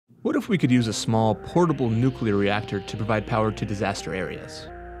What if we could use a small, portable nuclear reactor to provide power to disaster areas?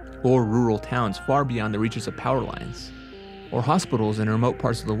 Or rural towns far beyond the reaches of power lines? Or hospitals in remote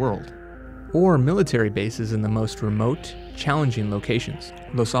parts of the world? Or military bases in the most remote, challenging locations?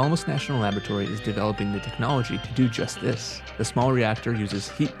 Los Alamos National Laboratory is developing the technology to do just this. The small reactor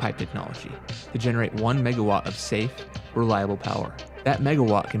uses heat pipe technology to generate 1 megawatt of safe, reliable power. That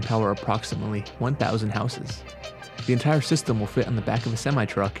megawatt can power approximately 1,000 houses. The entire system will fit on the back of a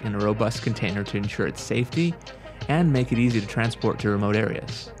semi-truck in a robust container to ensure its safety and make it easy to transport to remote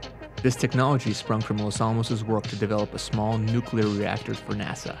areas. This technology sprung from Los Alamos' work to develop a small nuclear reactor for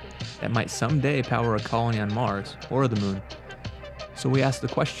NASA that might someday power a colony on Mars or the Moon. So we asked the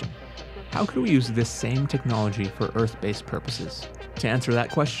question, how could we use this same technology for Earth-based purposes? To answer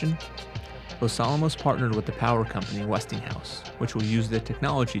that question, Los Alamos partnered with the power company Westinghouse, which will use the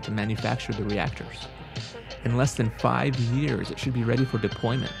technology to manufacture the reactors. In less than 5 years, it should be ready for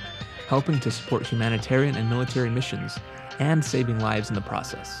deployment, helping to support humanitarian and military missions and saving lives in the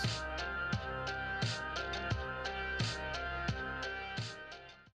process.